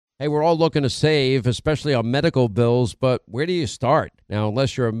Hey, we're all looking to save, especially on medical bills, but where do you start? Now,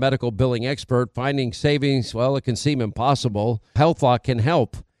 unless you're a medical billing expert, finding savings, well, it can seem impossible. HealthLock can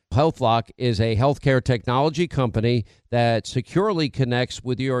help. HealthLock is a healthcare technology company that securely connects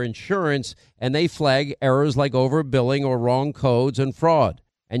with your insurance, and they flag errors like overbilling or wrong codes and fraud.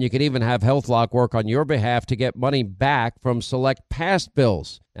 And you can even have HealthLock work on your behalf to get money back from select past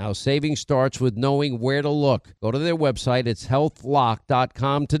bills. Now, saving starts with knowing where to look. Go to their website. It's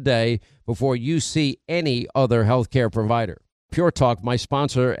healthlock.com today before you see any other healthcare provider. Pure Talk, my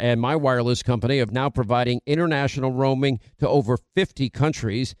sponsor and my wireless company, are now providing international roaming to over 50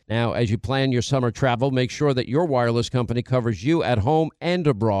 countries. Now, as you plan your summer travel, make sure that your wireless company covers you at home and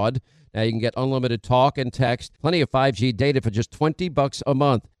abroad. Now, you can get unlimited talk and text, plenty of 5G data for just $20 a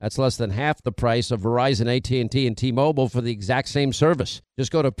month. That's less than half the price of Verizon, AT&T, and T-Mobile for the exact same service.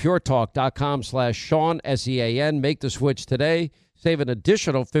 Just go to puretalk.com/Sean, S-E-A-N. Make the switch today. Save an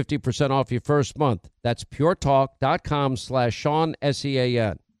additional 50% off your first month. That's puretalk.com/Sean,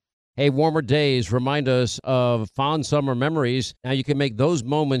 S-E-A-N. Hey, warmer days remind us of fond summer memories. Now you can make those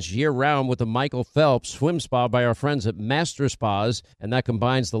moments year-round with the Michael Phelps Swim Spa by our friends at Master Spas, and that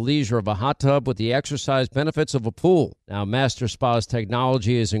combines the leisure of a hot tub with the exercise benefits of a pool. Now, Master Spa's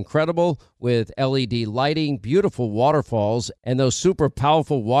technology is incredible with LED lighting, beautiful waterfalls, and those super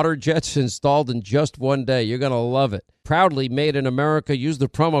powerful water jets installed in just one day. You're going to love it. Proudly made in America. Use the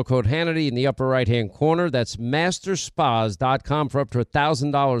promo code Hannity in the upper right-hand corner. That's masterspas.com for up to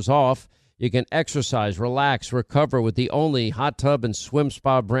 $1,000 off. You can exercise, relax, recover with the only hot tub and swim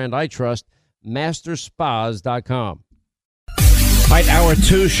spa brand I trust, masterspas.com. All right, hour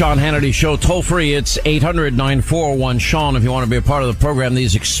two, Sean Hannity Show. Toll free, it's 800-941-SEAN if you want to be a part of the program.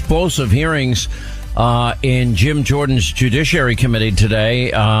 These explosive hearings in Jim Jordan's Judiciary Committee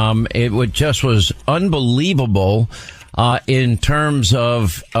today. It just was unbelievable in terms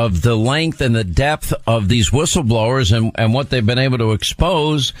of the length and the depth of these whistleblowers and what they've been able to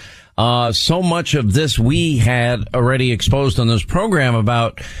expose. So much of this we had already exposed on this program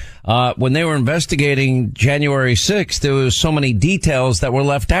about when they were investigating January 6th, there was so many details that were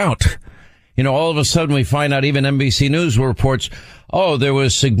left out. You know, all of a sudden we find out, even NBC News reports, oh, there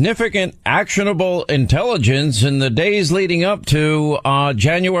was significant actionable intelligence in the days leading up to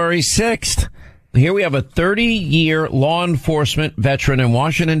January 6th. Here we have a 30-year law enforcement veteran in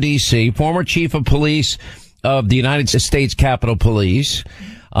Washington, D.C., former chief of police of the United States Capitol Police,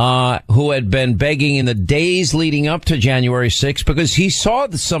 who had been begging in the days leading up to January 6th because he saw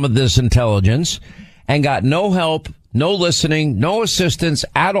some of this intelligence and got no help, no listening, no assistance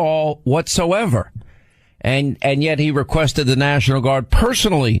at all whatsoever. And yet he requested the National Guard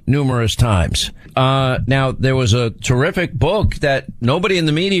personally numerous times. Now, there was a terrific book that nobody in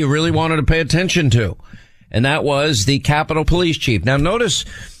the media really wanted to pay attention to, and that was the Capitol Police Chief. Now, notice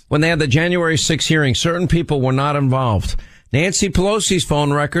when they had the January 6th hearing, certain people were not involved. Nancy Pelosi's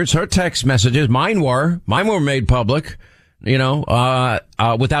phone records, her text messages, mine were made public,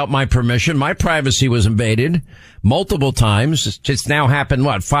 without my permission. My privacy was invaded multiple times. It's now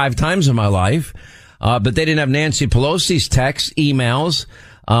happened, 5 times in my life. But they didn't have Nancy Pelosi's texts, emails,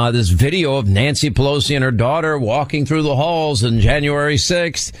 this video of Nancy Pelosi and her daughter walking through the halls on January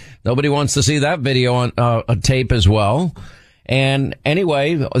 6th. Nobody wants to see that video on a tape as well. And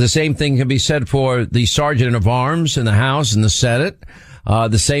anyway, the same thing can be said for the Sergeant of Arms in the House and the Senate.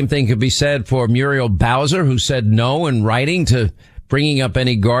 The same thing could be said for Muriel Bowser, who said no in writing to bringing up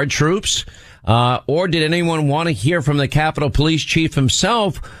any guard troops. Or did anyone want to hear from the Capitol Police Chief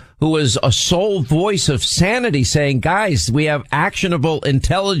himself, who was a sole voice of sanity, saying, guys, we have actionable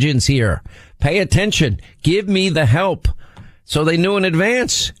intelligence here. Pay attention. Give me the help. So they knew in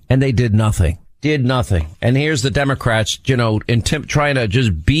advance, and they did nothing. And here's the Democrats, trying to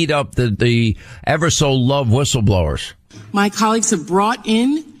just beat up the ever so loved whistleblowers. My colleagues have brought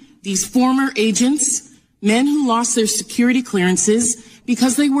in these former agents, men who lost their security clearances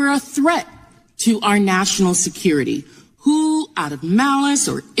because they were a threat to our national security, who, out of malice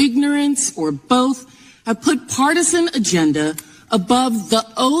or ignorance or both, have put partisan agenda above the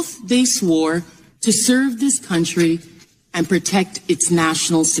oath they swore to serve this country and protect its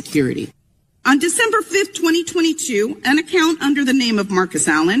national security. On December 5th, 2022, an account under the name of Marcus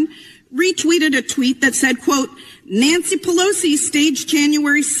Allen retweeted a tweet that said, quote, Nancy Pelosi staged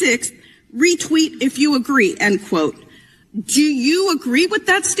January 6th, retweet if you agree, end quote. Do you agree with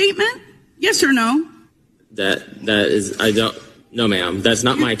that statement? Yes or no? No, ma'am. That's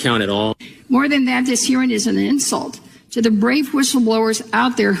not my account at all. More than that, this hearing is an insult to the brave whistleblowers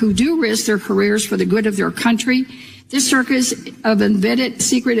out there who do risk their careers for the good of their country. This circus of embedded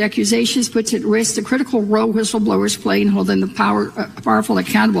secret accusations puts at risk the critical role whistleblowers play in holding the powerful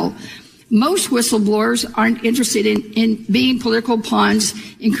accountable. Most whistleblowers aren't interested in being political pawns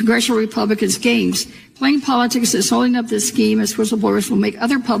in congressional Republicans' games. Playing politics is holding up this scheme, as whistleblowers will make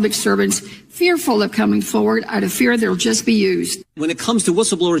other public servants fearful of coming forward out of fear they'll just be used. When it comes to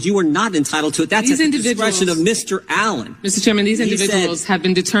whistleblowers, you are not entitled to it. That's at the discretion of Mr. Allen. Mr. Chairman, these individuals have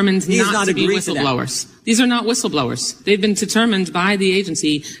been determined not to be whistleblowers. These are not whistleblowers. They've been determined by the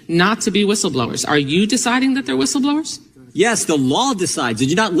agency not to be whistleblowers. Are you deciding that they're whistleblowers? Yes, the law decides. Did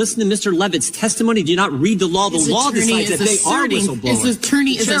you not listen to Mr. Levitt's testimony? Did you not read the law? The law decides that they are whistleblowers. His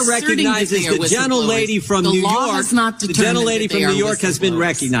attorney is asserting that they are whistleblowers. The gentlelady from New York. The gentlelady from New York has been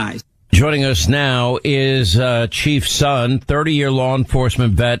recognized. Joining us now is Chief Son, 30-year law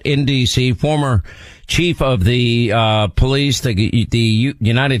enforcement vet in D.C., former chief of the police, the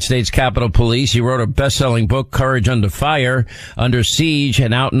United States Capitol Police. He wrote a best-selling book, Courage Under Fire, Under Siege,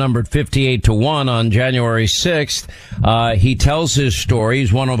 and outnumbered 58-1 on January 6th. He tells his story.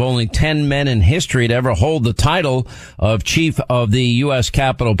 He's one of only 10 men in history to ever hold the title of chief of the U.S.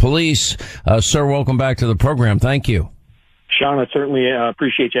 Capitol Police. Sir, welcome back to the program. Thank you. Sean, I certainly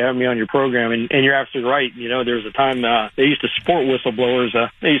appreciate you having me on your program, and you're absolutely right. You know, there was a time they used to support whistleblowers.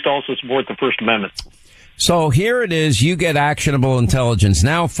 They used to also support the First Amendment. So here it is. You get actionable intelligence.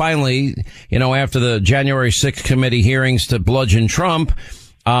 Now, finally, you know, after the January 6th committee hearings to bludgeon Trump,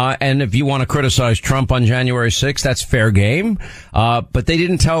 and if you want to criticize Trump on January 6th, that's fair game. But they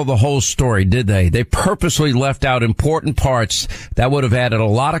didn't tell the whole story, did they? They purposely left out important parts that would have added a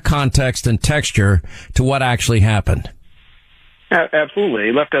lot of context and texture to what actually happened. Absolutely.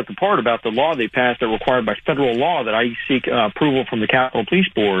 They left out the part about the law they passed that required by federal law that I seek approval from the Capitol Police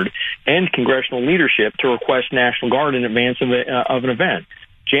Board and congressional leadership to request National Guard in advance of an event.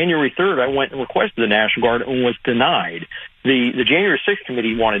 January 3rd, I went and requested the National Guard and was denied. The January 6th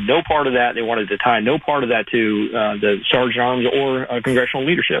committee wanted no part of that. They wanted to tie no part of that to the Sergeant Arms or congressional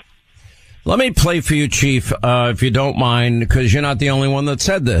leadership. Let me play for you, Chief, if you don't mind, because you're not the only one that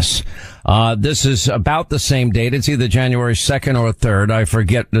said this. This is about the same date. It's either January 2nd or 3rd. I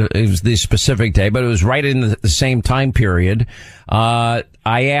forget it was the specific day, but it was right in the same time period. I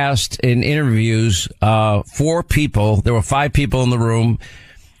asked in interviews, 4 people. There were 5 people in the room.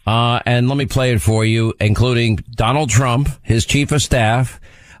 And let me play it for you, including Donald Trump, his chief of staff,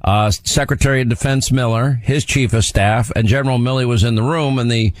 Secretary of Defense Miller, his chief of staff, and General Milley was in the room, and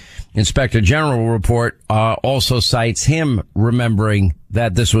the Inspector General report also cites him remembering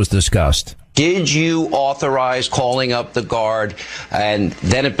that this was discussed. Did you authorize calling up the Guard, and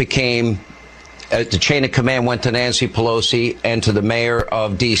then it became the chain of command went to Nancy Pelosi and to the mayor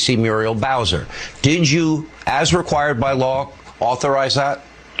of D.C., Muriel Bowser. Did you, as required by law, authorize that?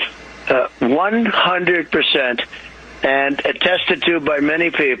 100%, and attested to by many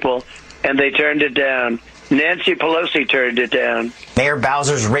people, and they turned it down. Nancy Pelosi turned it down. Mayor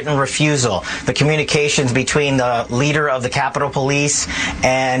Bowser's written refusal, the communications between the leader of the Capitol Police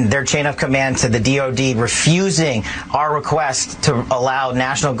and their chain of command to the DOD refusing our request to allow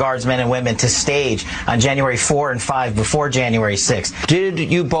National Guardsmen and women to stage on January 4 and 5 before January 6. Did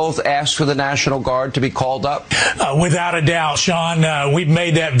you both ask for the National Guard to be called up? Without a doubt, Sean. We've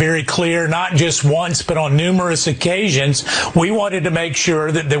made that very clear, not just once, but on numerous occasions. We wanted to make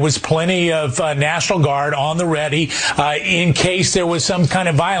sure that there was plenty of National Guard on the ready in case there was some kind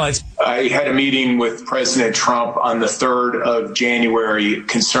of violence. I had a meeting with President Trump on the 3rd of January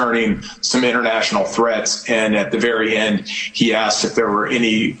concerning some international threats, and at the very end, he asked if there were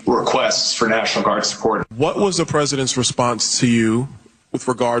any requests for National Guard support. What was the president's response to you with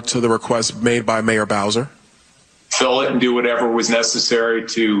regard to the request made by Mayor Bowser? Fill it and do whatever was necessary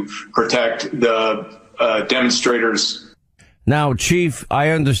to protect the demonstrators. Now, Chief, I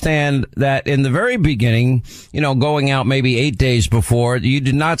understand that in the very beginning, you know, going out maybe 8 days before, you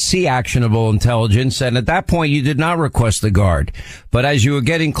did not see actionable intelligence, and at that point, you did not request the Guard. But as you were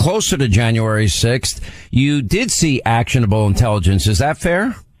getting closer to January 6th, you did see actionable intelligence. Is that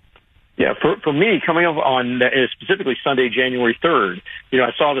fair? Yeah, for me, coming up on specifically Sunday, January 3rd, you know,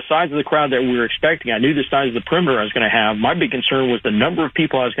 I saw the size of the crowd that we were expecting. I knew the size of the perimeter I was going to have. My big concern was the number of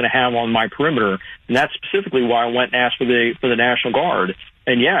people I was going to have on my perimeter, and that's specifically why I went and asked for the National Guard.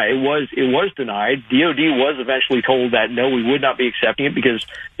 And yeah, it was denied. DOD was eventually told that no, we would not be accepting it because,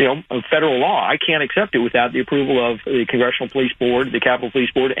 you know, of federal law, I can't accept it without the approval of the Congressional Police Board, the Capitol Police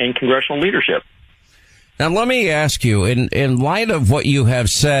Board, and congressional leadership. Now, let me ask you, in light of what you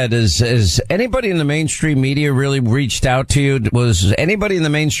have said, is anybody in the mainstream media really reached out to you? Was anybody in the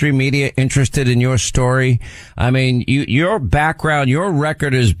mainstream media interested in your story? I mean, your background, your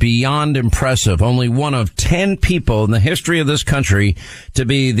record is beyond impressive. Only one of 10 people in the history of this country to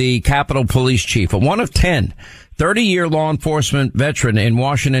be the Capitol Police Chief. One of 10. 30-year law enforcement veteran in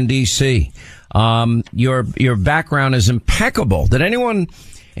Washington, D.C. Your background is impeccable. Did anyone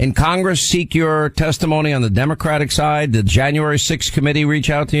in Congress seek your testimony on the Democratic side? Did the January 6th committee reach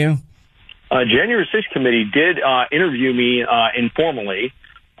out to you? January 6th committee did interview me informally.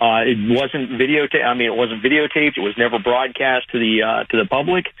 It wasn't videotaped. I mean, it wasn't videotaped. It was never broadcast to the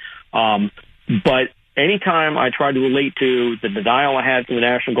public. But anytime I tried to relate to the denial I had from the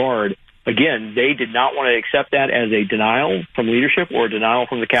National Guard, again, they did not want to accept that as a denial from leadership or a denial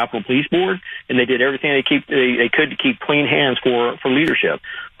from the Capitol Police Board, and they did everything they could to keep clean hands for leadership.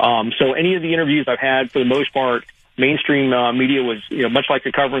 So any of the interviews I've had, for the most part, mainstream media was, much like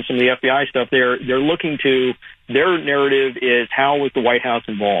they're covering some of the FBI stuff. They're looking to, their narrative is how was the White House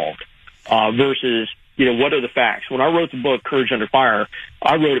involved versus, what are the facts? When I wrote the book Courage Under Fire,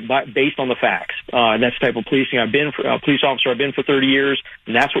 I wrote it based on the facts. And that's the type of policing I've been for, police officer I've been for 30 years,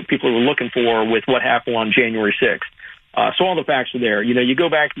 and that's what people were looking for with what happened on January 6th. So all the facts are there. You go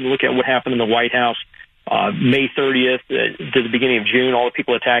back and look at what happened in the White House May 30th to the beginning of June, all the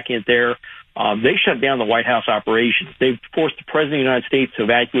people attacking it there. They shut down the White House operations. They forced the President of the United States to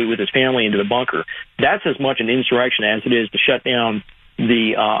evacuate with his family into the bunker. That's as much an insurrection as it is to shut down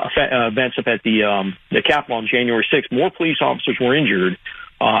the events up at the Capitol on January 6th. More police officers were injured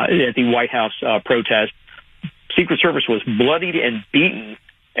at the White House protest. Secret Service was bloodied and beaten,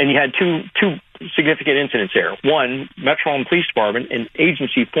 and you had two significant incidents there. One, Metropolitan Police Department, an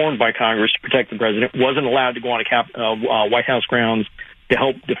agency formed by Congress to protect the president, wasn't allowed to go on White House grounds to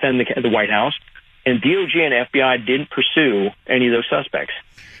help defend the White House, and DOJ and FBI didn't pursue any of those suspects.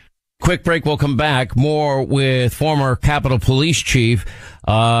 Quick break. We'll come back. More with former Capitol Police Chief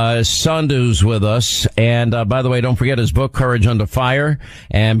Sandhu's with us. And by the way, don't forget his book, Courage Under Fire.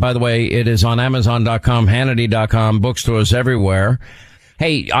 And by the way, it is on Amazon.com, Hannity.com, bookstores everywhere.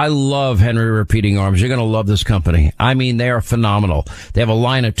 Hey, I love Henry Repeating Arms. You're going to love this company. I mean, they are phenomenal. They have a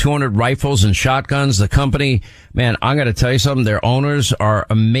line of 200 rifles and shotguns. The company, man, I'm going to tell you something. Their owners are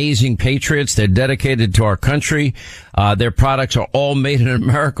amazing patriots. They're dedicated to our country. Their products are all made in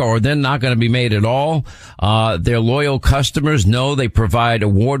America, or they're not going to be made at all. Their loyal customers know they provide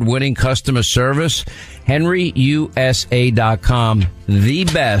award-winning customer service. HenryUSA.com, the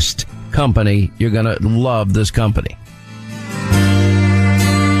best company. You're going to love this company.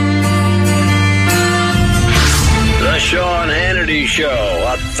 The Sean Hannity Show,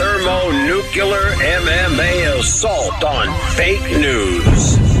 a thermonuclear MMA assault on fake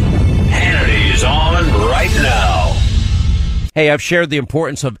news. Hannity's on right now. Hey, I've shared the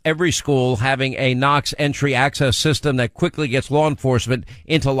importance of every school having a Knox entry access system that quickly gets law enforcement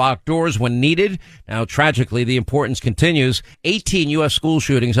into locked doors when needed. Now, tragically, the importance continues. 18 U.S. school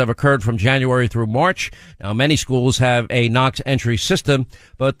shootings have occurred from January through March. Now, many schools have a Knox entry system,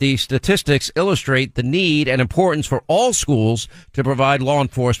 but the statistics illustrate the need and importance for all schools to provide law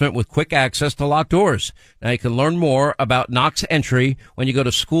enforcement with quick access to locked doors. Now, you can learn more about Knox entry when you go to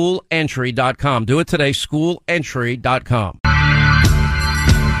schoolentry.com. Do it today, schoolentry.com.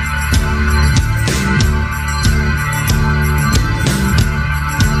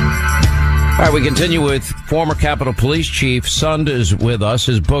 All right, we continue with former Capitol Police Chief Sund is with us.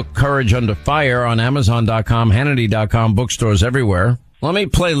 His book, Courage Under Fire, on Amazon.com, Hannity.com, bookstores everywhere. Let me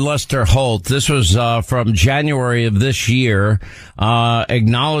play Lester Holt. This was from January of this year,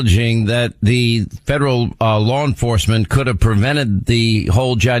 acknowledging that the federal law enforcement could have prevented the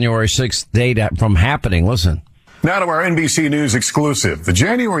whole January 6th date from happening. Listen. Now to our NBC News exclusive. The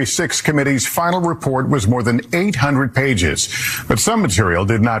January 6th committee's final report was more than 800 pages, but some material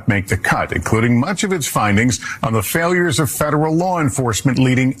did not make the cut, including much of its findings on the failures of federal law enforcement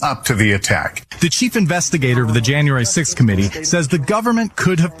leading up to the attack. The chief investigator of the January 6th committee says the government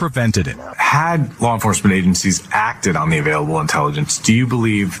could have prevented it. Had law enforcement agencies acted on the available intelligence, do you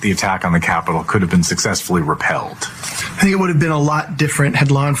believe the attack on the Capitol could have been successfully repelled? I think it would have been a lot different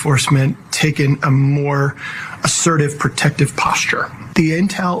had law enforcement taken a more assertive, protective posture. The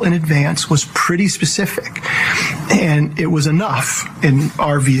intel in advance was pretty specific, and it was enough, in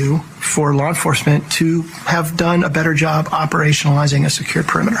our view, for law enforement to have done a better job operationalizing a secure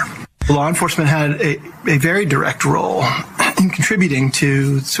perimeter. Law enforcement had a very direct role contributing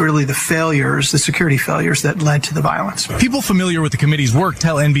to really the security failures that led to the violence. People familiar with the committee's work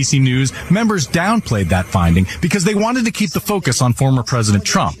tell NBC News members downplayed that finding because they wanted to keep the focus on former President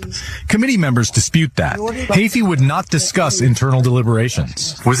Trump. Committee members dispute that. Hannity would not discuss internal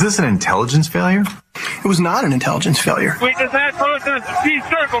deliberations. Was this an intelligence failure? It was not an intelligence failure. We just had President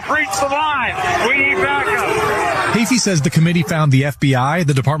C-Circle breach the line. We need backup. Hannity says the committee found the FBI,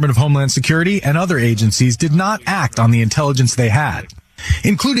 the Department of Homeland Security, and other agencies did not act on the intelligence they had,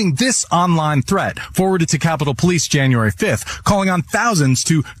 including this online threat forwarded to Capitol Police January 5th, calling on thousands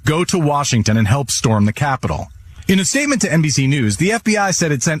to go to Washington and help storm the Capitol. In a statement to NBC News, the FBI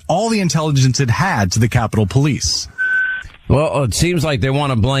said it sent all the intelligence it had to the Capitol Police. Well, it seems like they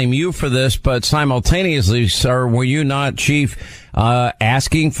want to blame you for this, but simultaneously, sir, were you not, Chief,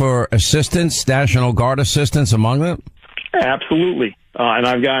 asking for assistance, National Guard assistance among them? Absolutely. And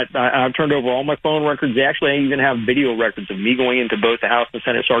I've turned over all my phone records. They actually even have video records of me going into both the House and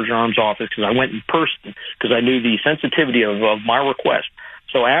Senate Sergeant Arms office because I went in person because I knew the sensitivity of my request.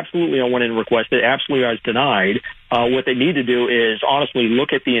 So absolutely I went in and requested. Absolutely I was denied. What they need to do is honestly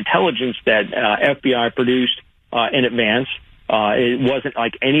look at the intelligence that FBI produced in advance. It wasn't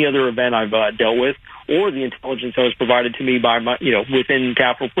like any other event I've dealt with, or the intelligence that was provided to me by within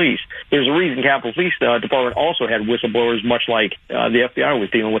Capitol Police. There's a reason Capitol Police Department also had whistleblowers, much like the FBI was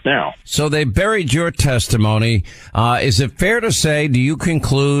dealing with now. So they buried your testimony. Is it fair to say, do you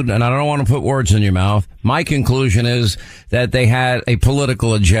conclude, and I don't want to put words in your mouth, my conclusion is that they had a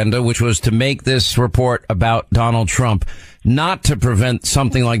political agenda, which was to make this report about Donald Trump, not to prevent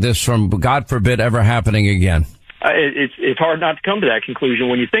something like this from, God forbid, ever happening again? It's hard not to come to that conclusion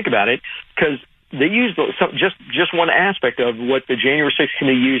when you think about it, because they used just one aspect of what the January 6th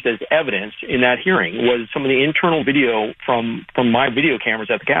committee used as evidence in that hearing was some of the internal video from my video cameras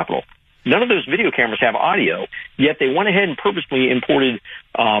at the Capitol. None of those video cameras have audio, yet they went ahead and purposely imported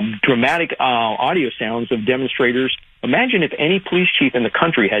dramatic audio sounds of demonstrators. Imagine if any police chief in the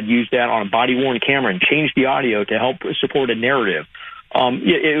country had used that on a body-worn camera and changed the audio to help support a narrative.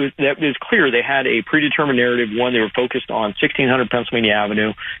 It was clear they had a predetermined narrative. One, they were focused on 1600 Pennsylvania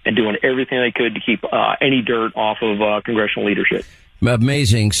Avenue and doing everything they could to keep any dirt off of congressional leadership.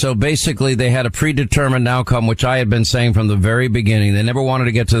 Amazing. So basically they had a predetermined outcome, which I had been saying from the very beginning. They never wanted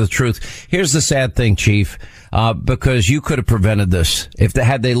to get to the truth. Here's the sad thing, Chief, because you could have prevented this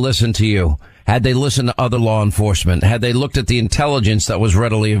had they listened to you. Had they listened to other law enforcement, had they looked at the intelligence that was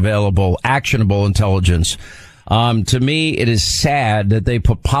readily available, actionable intelligence. To me, it is sad that they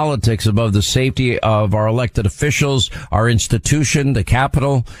put politics above the safety of our elected officials, our institution, the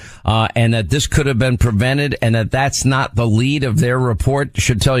Capitol, and that this could have been prevented, and that's not the lead of their report.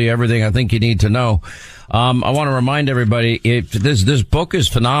 Should tell you everything I think you need to know. I want to remind everybody, this book is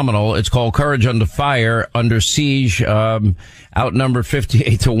phenomenal. It's called Courage Under Fire, Under Siege, outnumbered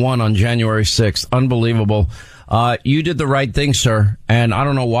 58-1 on January 6th. Unbelievable. You did the right thing, sir. And I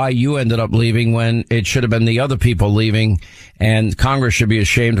don't know why you ended up leaving when it should have been the other people leaving. And Congress should be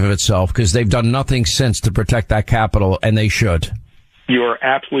ashamed of itself because they've done nothing since to protect that Capitol, and they should. You are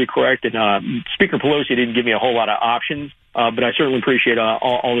absolutely correct. And Speaker Pelosi didn't give me a whole lot of options, but I certainly appreciate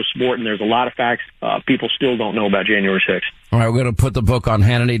all the support. And there's a lot of facts people still don't know about January 6th. All right, we're going to put the book on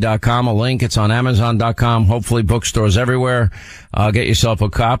Hannity.com, a link. It's on Amazon.com, hopefully bookstores everywhere. Get yourself a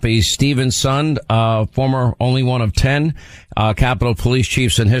copy. Stephen Sund, former only one of 10 Capitol Police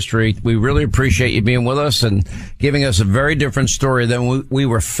chiefs in history. We really appreciate you being with us and giving us a very different story than we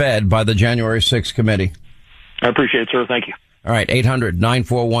were fed by the January 6th committee. I appreciate it, sir. Thank you. All right,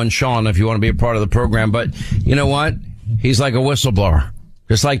 800-941-SEAN if you want to be a part of the program. But you know what? He's like a whistleblower.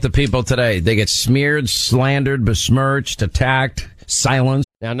 Just like the people today. They get smeared, slandered, besmirched, attacked, silenced.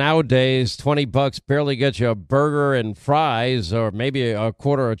 Now, nowadays, $20 barely gets you a burger and fries or maybe a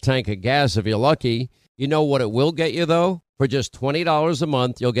quarter of a tank of gas if you're lucky. You know what it will get you, though? For just $20 a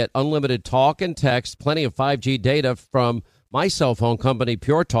month, you'll get unlimited talk and text, plenty of 5G data from my cell phone company,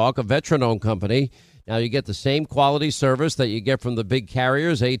 Pure Talk, a veteran-owned company. Now, you get the same quality service that you get from the big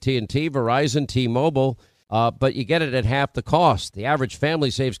carriers, AT&T, Verizon, T-Mobile, but you get it at half the cost. The average family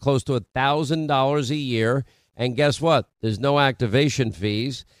saves close to $1,000 a year. And guess what? There's no activation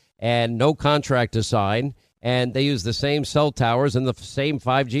fees and no contract to sign. And they use the same cell towers and the same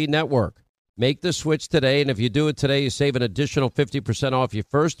 5G network. Make the switch today. And if you do it today, you save an additional 50% off your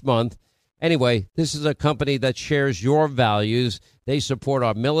first month. Anyway, this is a company that shares your values. They support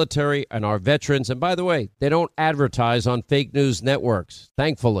our military and our veterans. And by the way, they don't advertise on fake news networks,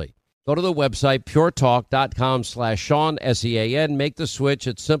 thankfully. Go to the website, puretalk.com/Sean, S-E-A-N. Make the switch.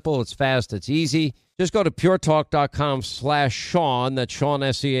 It's simple. It's fast. It's easy. Just go to puretalk.com/Sean. That's Sean,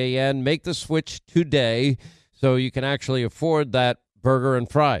 S-E-A-N. Make the switch today. so you can actually afford that burger and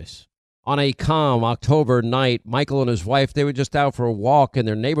fries. On a calm October night, Michael and his wife, they were just out for a walk in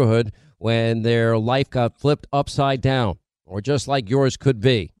their neighborhood when their life got flipped upside down, or just like yours could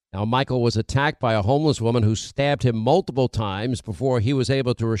be. Now, Michael was attacked by a homeless woman who stabbed him multiple times before he was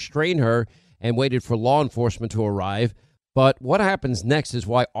able to restrain her and waited for law enforcement to arrive. But what happens next is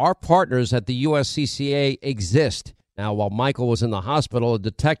why our partners at the USCCA exist. Now, while Michael was in the hospital, a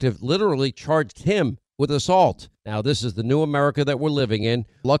detective literally charged him with assault. Now, this is the new America that we're living in.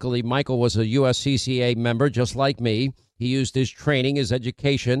 Luckily, Michael was a USCCA member just like me. He used his training, his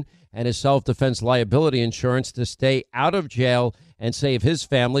education, and his self-defense liability insurance to stay out of jail and save his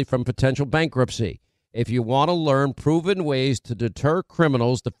family from potential bankruptcy. If you want to learn proven ways to deter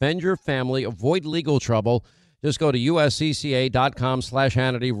criminals, defend your family, avoid legal trouble, just go to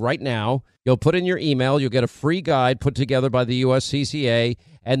uscca.com/Hannity right now. You'll put in your email. You'll get a free guide put together by the USCCA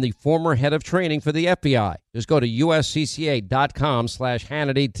and the former head of training for the FBI. Just go to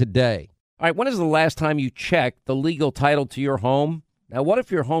uscca.com/Hannity today. All right, when is the last time you checked the legal title to your home? Now, what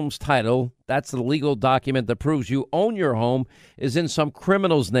if your home's title, that's the legal document that proves you own your home, is in some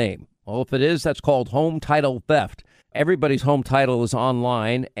criminal's name? Well, if it is, that's called home title theft. Everybody's home title is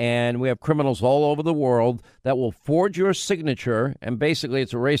online, and we have criminals all over the world that will forge your signature, and basically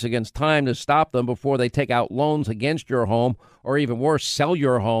it's a race against time to stop them before they take out loans against your home, or even worse, sell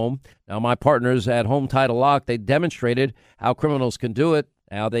your home. Now, my partners at Home Title Lock, they demonstrated how criminals can do it.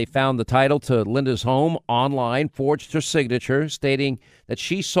 Now, they found the title to Linda's home online, forged her signature, stating that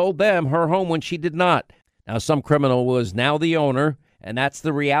she sold them her home when she did not. Now, some criminal was now the owner, and that's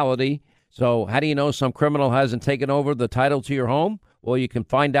the reality. So how do you know some criminal hasn't taken over the title to your home? Well, you can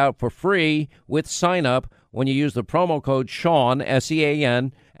find out for free with sign up when you use the promo code Sean,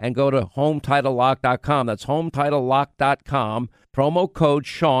 S-E-A-N, and go to HomeTitleLock.com. That's HomeTitleLock.com, promo code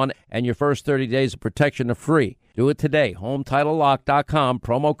Sean, and your first 30 days of protection are free. Do it today, HomeTitleLock.com,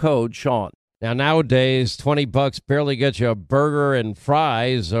 promo code Sean. Now, nowadays, $20 barely gets you a burger and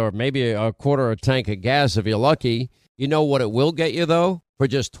fries, or maybe a quarter of a tank of gas if you're lucky. You know what it will get you, though? For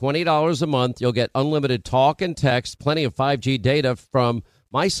just $20 a month, you'll get unlimited talk and text, plenty of 5G data from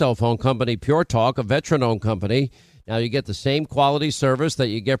my cell phone company, Pure Talk, a veteran-owned company. Now, you get the same quality service that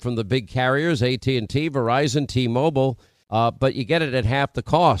you get from the big carriers, AT&T, Verizon, T-Mobile, but you get it at half the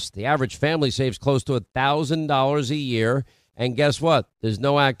cost. The average family saves close to $1,000 a year. And guess what? There's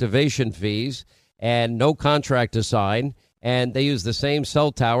no activation fees and no contract to sign, and they use the same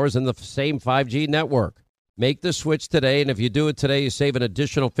cell towers and the same 5G network. Make the switch today, and if you do it today, you save an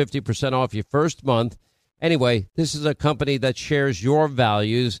additional 50% off your first month. Anyway, this is a company that shares your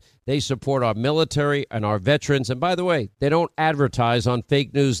values. They support our military and our veterans. And by the way, they don't advertise on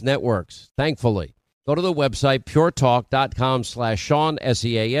fake news networks, thankfully. Go to the website, puretalk.com/Sean,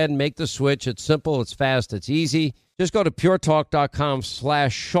 S-E-A-N. Make the switch. It's simple, it's fast, it's easy. Just go to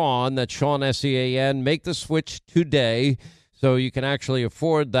puretalk.com/Sean, that's Sean, S-E-A-N. Make the switch today so you can actually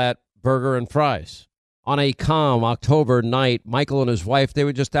afford that burger and fries. On a calm October night, Michael and his wife, they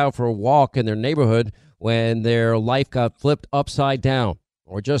were just out for a walk in their neighborhood when their life got flipped upside down,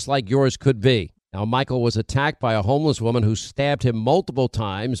 or just like yours could be. Now, Michael was attacked by a homeless woman who stabbed him multiple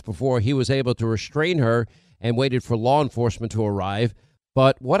times before he was able to restrain her and waited for law enforcement to arrive.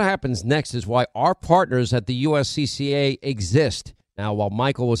 But what happens next is why our partners at the USCCA exist. Now, while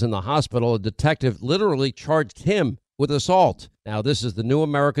Michael was in the hospital, a detective literally charged him with assault. Now, this is the new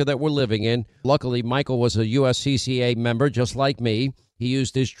America that we're living in. Luckily, Michael was a USCCA member just like me. He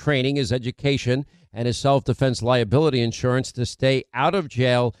used his training, his education, and his self-defense liability insurance to stay out of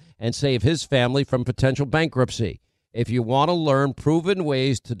jail and save his family from potential bankruptcy. If you want to learn proven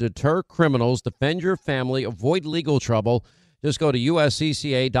ways to deter criminals, defend your family, avoid legal trouble, just go to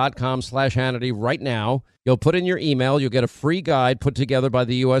uscca.com/Hannity right now. You'll put in your email. You'll get a free guide put together by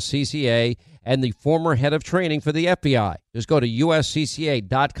the USCCA and the former head of training for the FBI. Just go to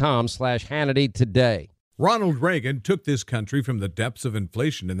uscca.com/Hannity today. Ronald Reagan took this country from the depths of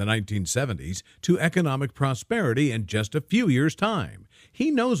inflation in the 1970s to economic prosperity in just a few years' time. He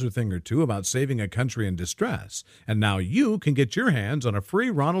knows a thing or two about saving a country in distress, and now you can get your hands on a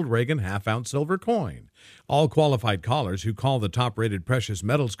free Ronald Reagan half-ounce silver coin. All qualified callers who call the top-rated precious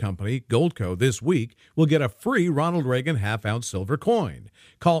metals company, Goldco, this week will get a free Ronald Reagan half-ounce silver coin.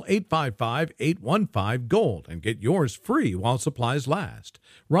 Call 855-815-GOLD and get yours free while supplies last.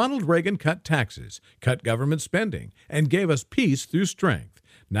 Ronald Reagan cut taxes, cut government spending, and gave us peace through strength.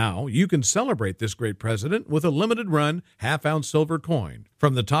 Now you can celebrate this great president with a limited-run half-ounce silver coin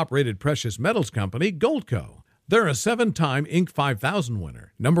from the top-rated precious metals company, Goldco. They're a 7-time Inc. 5000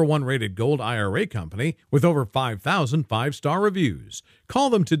 winner, #1 rated gold IRA company with over 5,000 5-star reviews. Call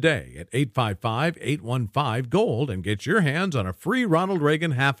them today at 855-815-GOLD and get your hands on a free Ronald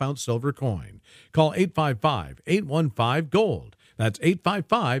Reagan half-ounce silver coin. Call 855-815-GOLD. That's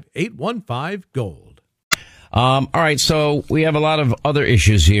 855-815-GOLD. All right, so we have a lot of other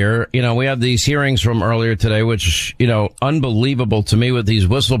issues here. You know, we have these hearings from earlier today, which, you know, unbelievable to me with these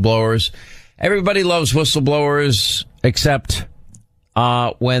whistleblowers. Everybody loves whistleblowers except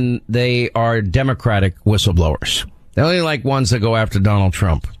when they are Democratic whistleblowers. They only like ones that go after Donald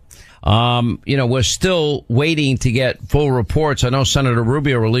Trump. You know, we're still waiting to get full reports. I know Senator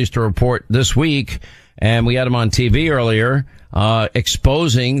Rubio released a report this week, and we had him on TV earlier,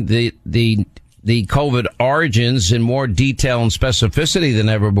 exposing the COVID origins in more detail and specificity than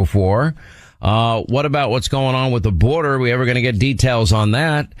ever before. What about what's going on with the border? Are we ever going to get details on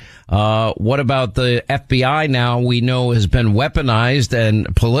that? What about the FBI now we know has been weaponized and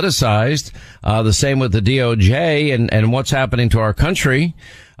politicized? The same with the DOJ and what's happening to our country.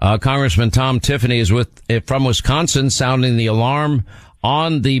 Congressman Tom Tiffany is from Wisconsin, sounding the alarm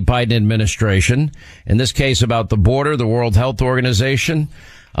on the Biden administration. In this case about the border, the World Health Organization.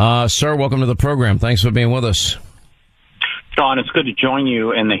 Sir, welcome to the program. Thanks for being with us. Sean, it's good to join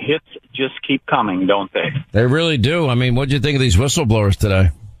you, and the hits just keep coming, don't they? They really do. I mean, what do you think of these whistleblowers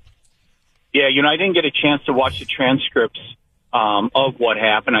today? Yeah, you know, I didn't get a chance to watch the transcripts of what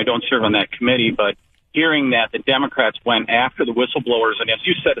happened. I don't serve on that committee, but hearing that the Democrats went after the whistleblowers, and as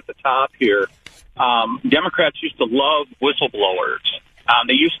you said at the top here, Democrats used to love whistleblowers.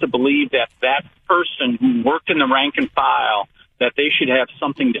 They used to believe that that person who worked in the rank and file, that they should have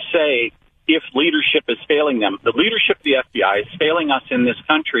something to say if leadership is failing them. The leadership of the FBI is failing us in this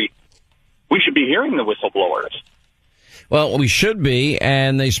country. We should be hearing the whistleblowers. Well, we should be,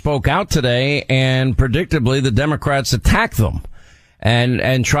 and they spoke out today, and predictably the Democrats attacked them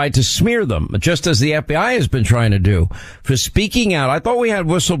and tried to smear them, just as the FBI has been trying to do. For speaking out, I thought we had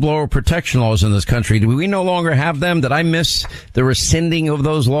whistleblower protection laws in this country. Do we no longer have them? Did I miss the rescinding of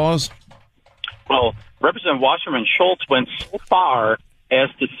those laws? Well, Representative Wasserman Schultz went so far as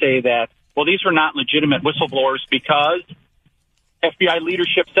to say that, well, these are not legitimate whistleblowers because FBI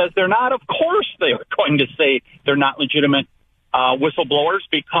leadership says they're not. Of course they are going to say they're not legitimate whistleblowers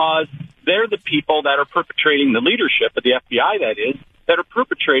because they're the people that are perpetrating, the leadership of the FBI, that is, that are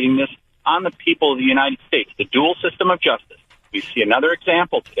perpetrating this on the people of the United States, the dual system of justice. We see another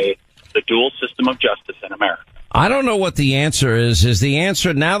example today, the dual system of justice in America. I don't know what the answer is. Is the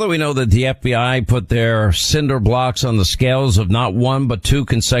answer, now that we know that the FBI put their cinder blocks on the scales of not one but two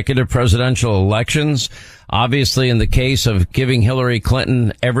consecutive presidential elections, obviously in the case of giving Hillary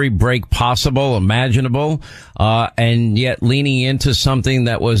Clinton every break possible, imaginable, and yet leaning into something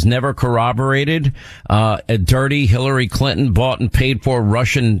that was never corroborated, a dirty Hillary Clinton bought and paid for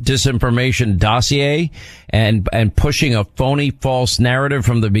Russian disinformation dossier, and pushing a phony false narrative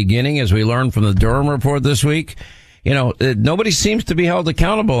from the beginning, as we learned from the Durham report this week. You know, nobody seems to be held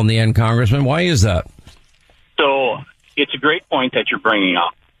accountable in the end, Congressman. Why is that? So it's a great point that you're bringing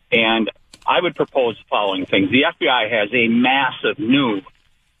up. And I would propose the following things. The FBI has a massive new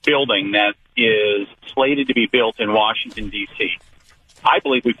building that is slated to be built in Washington, D.C. I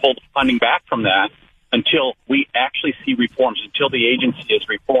believe we pulled funding back from that until we actually see reforms, until the agency is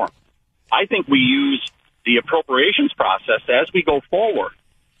reformed. I think we use the appropriations process as we go forward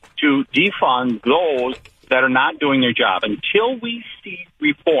to defund those that are not doing their job. Until we see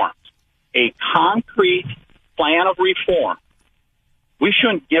reforms, a concrete plan of reform, we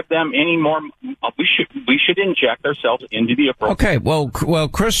shouldn't give them any more. We should inject ourselves into the approach. Okay, well,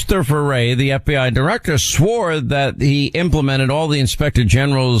 Christopher Wray, the FBI director, swore that he implemented all the Inspector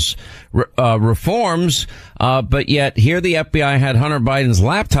General's reforms, but yet here the FBI had Hunter Biden's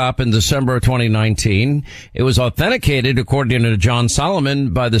laptop in December of 2019. It was authenticated, according to John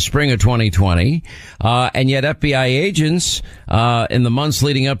Solomon, by the spring of 2020, and yet FBI agents in the months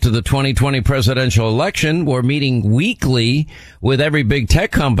leading up to the 2020 presidential election were meeting weekly with every big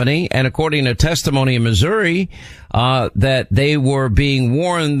tech company, and according to testimony in Missouri, that they were being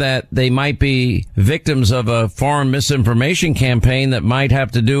warned that they might be victims of a foreign misinformation campaign that might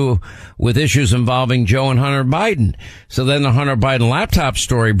have to do with issues involving Joe and Hunter Biden. So then the Hunter Biden laptop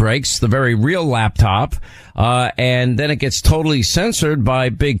story breaks, the very real laptop, and then it gets totally censored by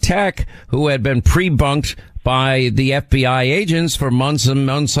big tech, who had been pre-bunked by the FBI agents for months and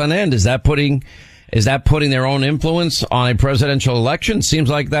months on end. Is that putting their own influence on a presidential election? Seems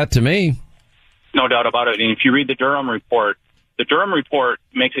like that to me. No doubt about it. And if you read the Durham report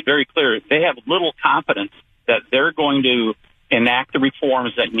makes it very clear they have little confidence that they're going to enact the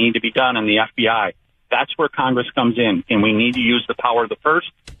reforms that need to be done in the FBI. That's where Congress comes in, and we need to use the power of the purse.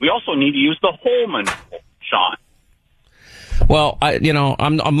 We also need to use the Holman rule, Sean. Well,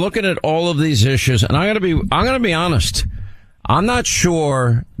 I'm looking at all of these issues, and I'm going to be honest. I'm not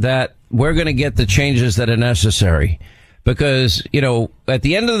sure that we're going to get the changes that are necessary because, at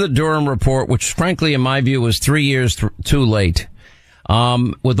the end of the Durham report, which frankly, in my view, was 3 years too late,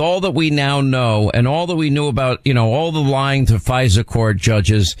 with all that we now know and all that we knew about, all the lying to FISA court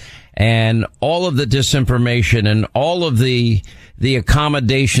judges and all of the disinformation and all of the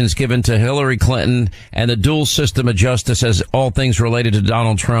accommodations given to Hillary Clinton and the dual system of justice as all things related to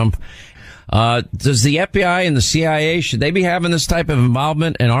Donald Trump. Does the FBI and the CIA, should they be having this type of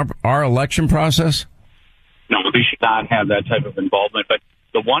involvement in our election process? No, they should not have that type of involvement. But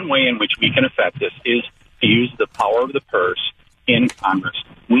the one way in which we can affect this is to use the power of the purse in Congress.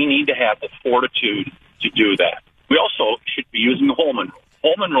 We need to have the fortitude to do that. We also should be using the Holman rule.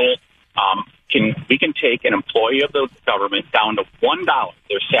 Holman rule, we can take an employee of the government down to $1,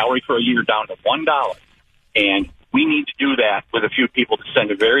 their salary for a year down to $1, and we need to do that with a few people to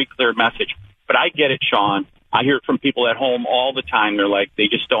send a very clear message. But I get it, Sean. I hear it from people at home all the time. They're like, they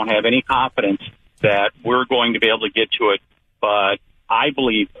just don't have any confidence that we're going to be able to get to it. But I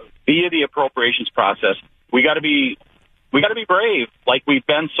believe via the appropriations process, we got to be brave, like we've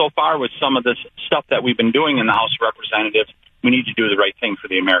been so far with some of this stuff that we've been doing in the House of Representatives. We need to do the right thing for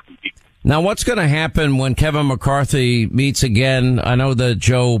the American people. Now, what's going to happen when Kevin McCarthy meets again? I know that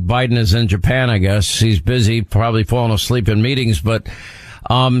Joe Biden is in Japan, I guess. He's busy, probably falling asleep in meetings, but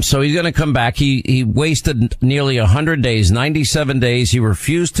so he's going to come back. He wasted nearly 100 days, 97 days. He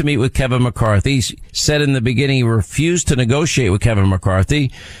refused to meet with Kevin McCarthy. He said in the beginning he refused to negotiate with Kevin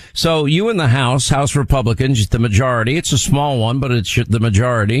McCarthy. So you in the House Republicans, the majority, it's a small one, but it's the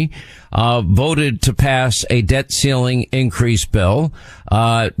majority, voted to pass a debt ceiling increase bill,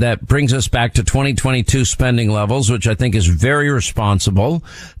 that brings us back to 2022 spending levels, which I think is very responsible.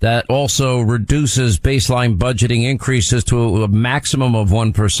 That also reduces baseline budgeting increases to a maximum of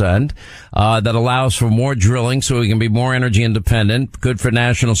 1%, that allows for more drilling so we can be more energy independent, good for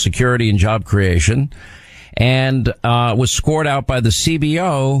national security and job creation. And was scored out by the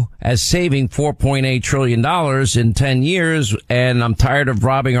CBO as saving $4.8 trillion in 10 years. And I'm tired of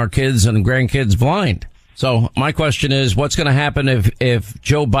robbing our kids and grandkids blind. So my question is, what's going to happen if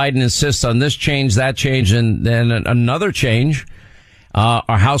Joe Biden insists on this change, that change, and then another change?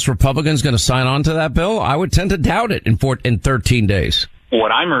 Are House Republicans going to sign on to that bill? I would tend to doubt it in 13 days.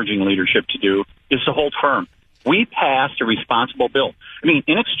 What I'm urging leadership to do is to hold firm. We passed a responsible bill. I mean,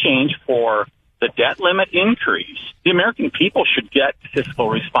 in exchange for the debt limit increase, the American people should get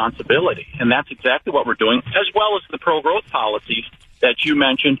fiscal responsibility. And that's exactly what we're doing, as well as the pro-growth policies that you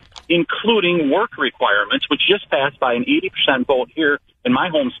mentioned, including work requirements, which just passed by an 80% vote here in my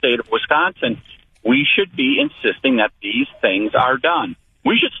home state of Wisconsin. We should be insisting that these things are done.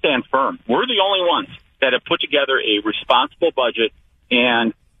 We should stand firm. We're the only ones that have put together a responsible budget,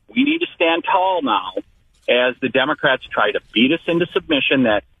 and we need to stand tall now as the Democrats try to beat us into submission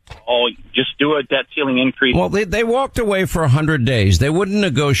that, just do a debt ceiling increase. Well, they walked away for 100 days. They wouldn't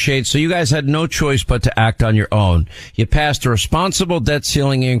negotiate, so you guys had no choice but to act on your own. You passed a responsible debt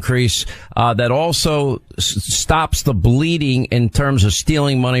ceiling increase that also stops the bleeding in terms of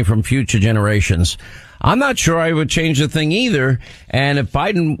stealing money from future generations. I'm not sure I would change the thing either. And if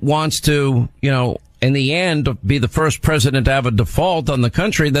Biden wants to, in the end, be the first president to have a default on the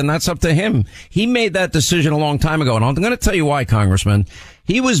country, then that's up to him. He made that decision a long time ago. And I'm going to tell you why, Congressman.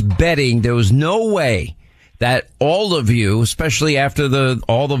 He was betting there was no way that all of you, especially after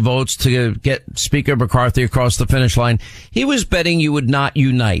all the votes to get Speaker McCarthy across the finish line, he was betting you would not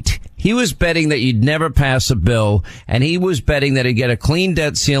unite. He was betting that you'd never pass a bill, and he was betting that he'd get a clean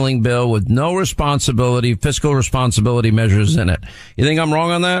debt ceiling bill with no fiscal responsibility measures in it. You think I'm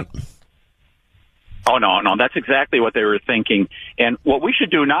wrong on that? Oh, no, that's exactly what they were thinking. And what we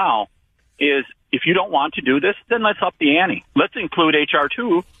should do now is, if you don't want to do this, then let's up the ante. Let's include H.R.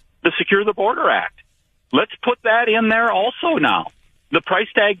 2, the Secure the Border Act. Let's put that in there also now. The price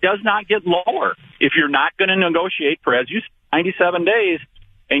tag does not get lower. If you're not going to negotiate for, as you said, 97 days,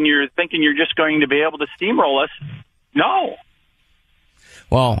 and you're thinking you're just going to be able to steamroll us, no.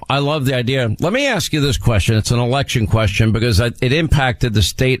 Well, I love the idea. Let me ask you this question. It's an election question because it impacted the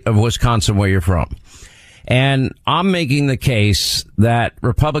state of Wisconsin where you're from. And I'm making the case that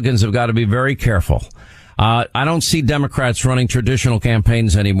Republicans have got to be very careful. I don't see Democrats running traditional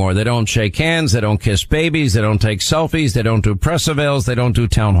campaigns anymore. They don't shake hands. They don't kiss babies. They don't take selfies. They don't do press avails. They don't do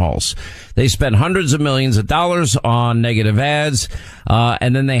town halls. They spend hundreds of millions of dollars on negative ads.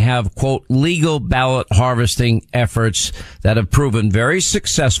 And then they have, quote, legal ballot harvesting efforts that have proven very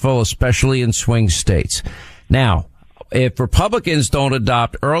successful, especially in swing states. Now, if Republicans don't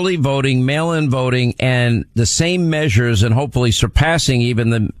adopt early voting, mail-in voting, and the same measures, and hopefully surpassing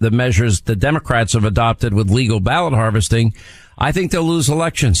even the measures the Democrats have adopted with legal ballot harvesting, I think they'll lose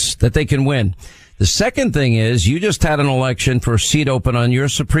elections that they can win. The second thing is, you just had an election for a seat open on your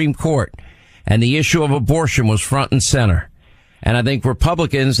Supreme Court, and the issue of abortion was front and center. And I think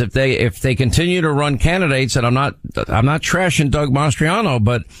Republicans, if they continue to run candidates, and I'm not trashing Doug Mastriano,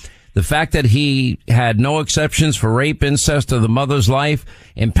 but the fact that he had no exceptions for rape, incest, or the mother's life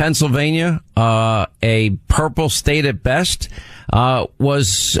in Pennsylvania, a purple state at best,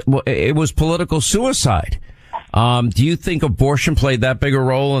 was political suicide. Do you think abortion played that big a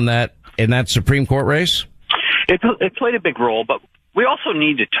role in that Supreme Court race? It played a big role, but we also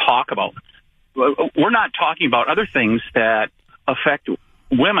need to talk about, we're not talking about other things that affect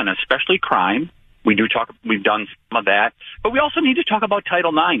women, especially crime. We've done some of that, but we also need to talk about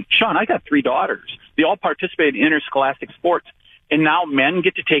Title IX. Sean, I got 3 daughters. They all participate in interscholastic sports, and now men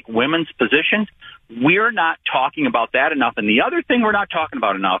get to take women's positions. We're not talking about that enough. And the other thing we're not talking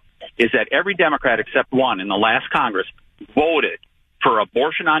about enough is that every Democrat except one in the last Congress voted for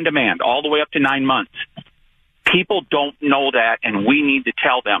abortion on demand all the way up to 9 months. People don't know that, and we need to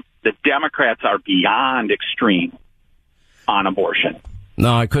tell them the Democrats are beyond extreme on abortion.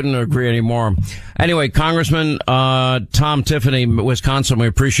 No, I couldn't agree anymore. Anyway, Congressman Tom Tiffany, Wisconsin, we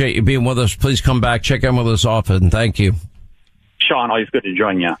appreciate you being with us. Please come back. Check in with us often. Thank you. Sean, always good to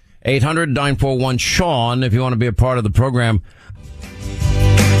join you. 800-941-SEAN if you want to be a part of the program.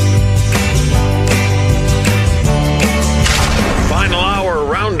 Final Hour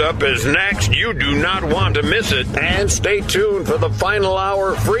Roundup is next. You do not want to miss it. And stay tuned for the Final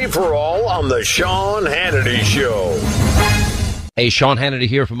Hour free-for-all on the Sean Hannity Show. Hey, Sean Hannity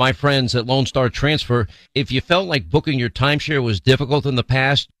here for my friends at Lone Star Transfer. If you felt like booking your timeshare was difficult in the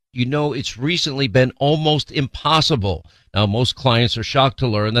past, you know it's recently been almost impossible. Now, most clients are shocked to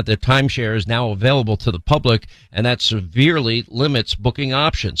learn that their timeshare is now available to the public, and that severely limits booking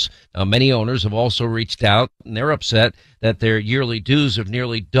options. Now, many owners have also reached out, and they're upset that their yearly dues have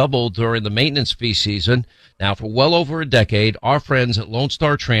nearly doubled during the maintenance fee season. Now, for well over a decade, our friends at Lone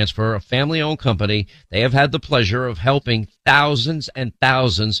Star Transfer, a family-owned company, they have had the pleasure of helping thousands and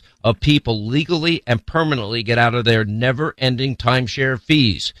thousands of people legally and permanently get out of their never-ending timeshare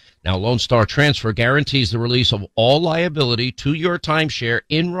fees. Now, Lone Star Transfer guarantees the release of all liability to your timeshare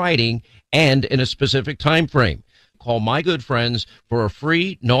in writing and in a specific time frame. Call my good friends for a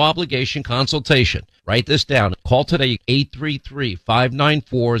free, no-obligation consultation. Write this down. Call today,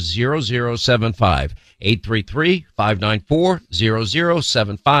 833-594-0075.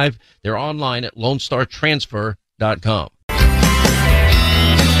 833-594-0075. They're online at LoneStarTransfer.com.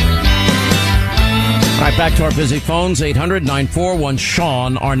 All right, back to our busy phones,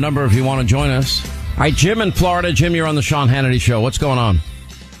 800-941-SEAN, our number if you want to join us. All right, Jim in Florida. Jim, you're on the Sean Hannity Show. What's going on?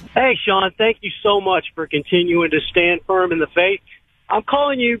 Hey, Sean, thank you so much for continuing to stand firm in the faith. I'm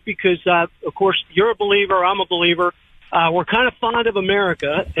calling you because, of course, you're a believer, I'm a believer. We're kind of fond of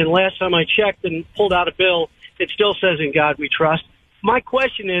America, and last time I checked and pulled out a bill, it still says in God we trust. My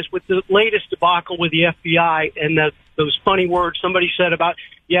question is, with the latest debacle with the FBI and those funny words somebody said about,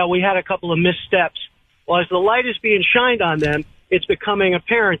 yeah, we had a couple of missteps. Well, as the light is being shined on them, it's becoming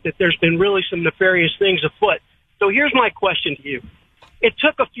apparent that there's been really some nefarious things afoot. So here's my question to you. It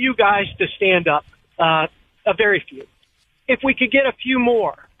took a few guys to stand up, a very few. If we could get a few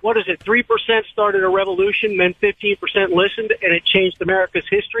more, what is it, 3% started a revolution, then 15% listened, and it changed America's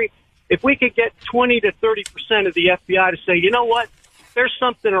history? If we could get 20 to 30% of the FBI to say, you know what, there's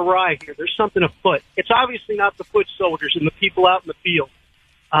something awry here, there's something afoot. It's obviously not the foot soldiers and the people out in the field,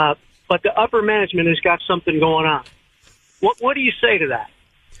 but the upper management has got something going on. What do you say to that?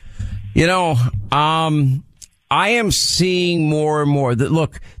 You know, I am seeing more and more that,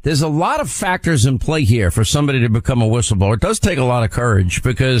 look, there's a lot of factors in play here for somebody to become a whistleblower. It does take a lot of courage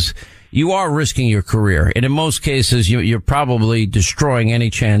because you are risking your career. And in most cases, you're probably destroying any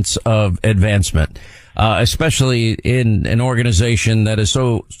chance of advancement, especially in an organization that is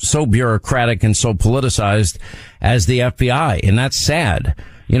so bureaucratic and so politicized as the FBI. And that's sad.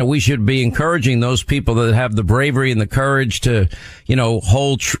 You know, we should be encouraging those people that have the bravery and the courage to, you know,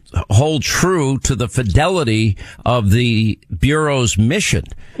 hold true to the fidelity of the Bureau's mission.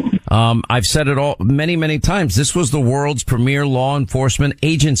 I've said it all many, many times. This was the world's premier law enforcement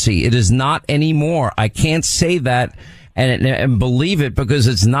agency. It is not anymore. I can't say that and believe it because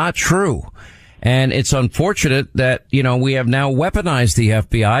it's not true. And it's unfortunate that, we have now weaponized the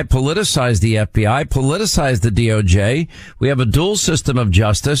FBI, politicized the FBI, politicized the DOJ. We have a dual system of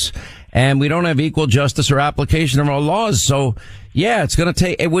justice, and we don't have equal justice or application of our laws. So, yeah,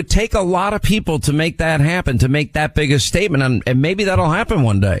 it would take a lot of people to make that happen, to make that big a statement, and maybe that'll happen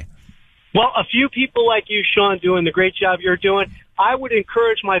one day. Well, a few people like you, Sean, doing the great job you're doing, I would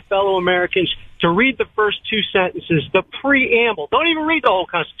encourage my fellow Americans to read the first two sentences, the preamble. Don't even read the whole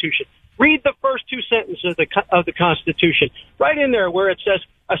Constitution. Read the first two sentences of the Constitution. Right in there where it says,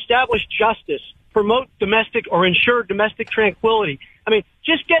 establish justice, promote domestic or ensure domestic tranquility. I mean,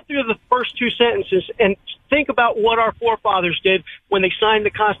 just get through the first two sentences and think about what our forefathers did when they signed the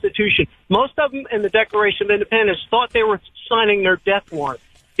Constitution. Most of them in the Declaration of Independence thought they were signing their death warrant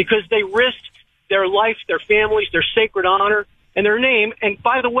because they risked their life, their families, their sacred honor, and their name. And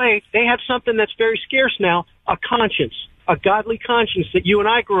by the way, they have something that's very scarce now, a conscience. A godly conscience that you and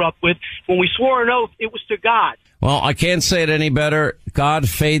I grew up with. When we swore an oath, it was to God. Well, I can't say it any better. God,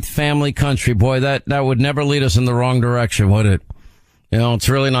 faith, family, country. Boy, that would never lead us in the wrong direction, would it? It's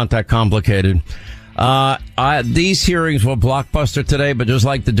really not that complicated. These hearings were blockbuster today, but just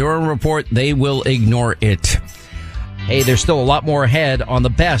like the Durham report, they will ignore it. Hey, there's still a lot more ahead on the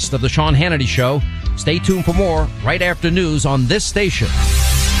best of the Sean Hannity Show. Stay tuned for more right after news on this station.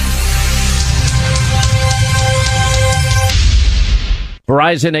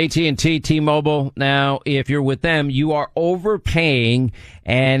 Verizon, AT&T, T-Mobile. Now, if you're with them, you are overpaying,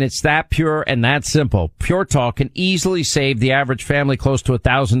 and it's that pure and that simple. Pure Talk can easily save the average family close to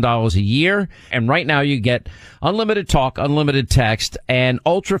 $1,000 a year. And right now you get unlimited talk, unlimited text, and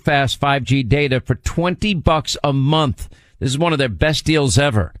ultra-fast 5G data for $20 a month. This is one of their best deals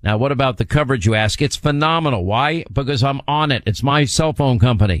ever. Now, what about the coverage, you ask? It's phenomenal. Why? Because I'm on it. It's my cell phone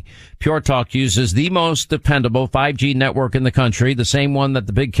company. Pure Talk uses the most dependable 5G network in the country, the same one that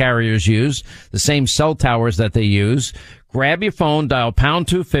the big carriers use, the same cell towers that they use. Grab your phone, dial pound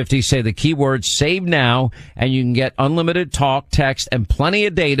 250, say the keyword save now, and you can get unlimited talk, text, and plenty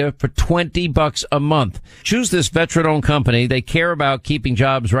of data for $20 a month. Choose this veteran-owned company. They care about keeping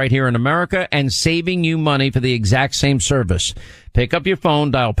jobs right here in America and saving you money for the exact same service. Pick up your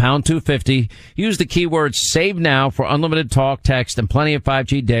phone, dial pound 250, use the keyword save now for unlimited talk, text, and plenty of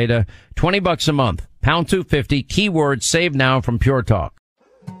 5G data. $20 a month. Pound 250, keyword save now from Pure Talk.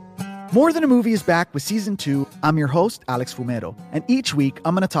 More Than a Movie is back with Season 2. I'm your host, Alex Fumero, and each week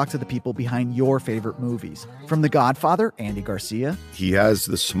I'm going to talk to the people behind your favorite movies. From The Godfather, Andy Garcia. He has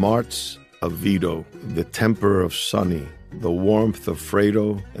the smarts of Vito, the temper of Sonny, the warmth of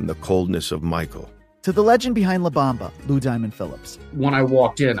Fredo, and the coldness of Michael. To the legend behind La Bamba, Lou Diamond Phillips. When I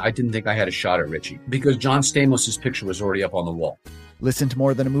walked in, I didn't think I had a shot at Richie because John Stamos' picture was already up on the wall. Listen to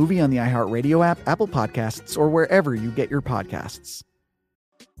More Than a Movie on the iHeartRadio app, Apple Podcasts, or wherever you get your podcasts.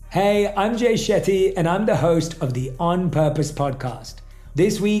 Hey, I'm Jay Shetty, and I'm the host of the On Purpose podcast.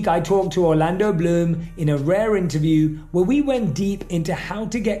 This week, I talked to Orlando Bloom in a rare interview where we went deep into how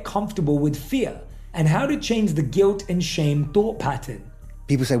to get comfortable with fear and how to change the guilt and shame thought pattern.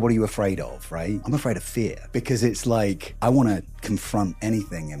 People say, what are you afraid of, right? I'm afraid of fear because it's like I want to confront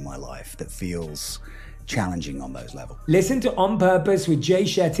anything in my life that feels challenging on those levels. Listen to On Purpose with Jay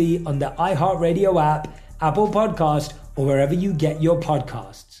Shetty on the iHeartRadio app, Apple Podcast, or wherever you get your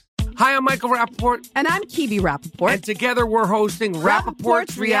podcasts. Hi, I'm Michael Rappaport. And I'm Kibi Rappaport. And together we're hosting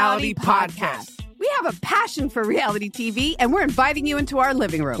Rappaport's Reality Podcast. We have a passion for reality TV, and we're inviting you into our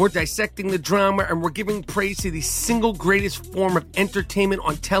living room. We're dissecting the drama, and we're giving praise to the single greatest form of entertainment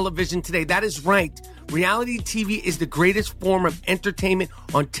on television today. That is right. Reality TV is the greatest form of entertainment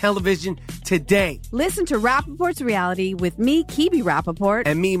on television today. Listen to Rappaport's Reality with me, Kibi Rappaport.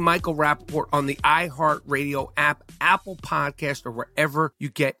 And me, Michael Rappaport, on the iHeartRadio app, Apple Podcast, or wherever you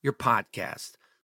get your podcast.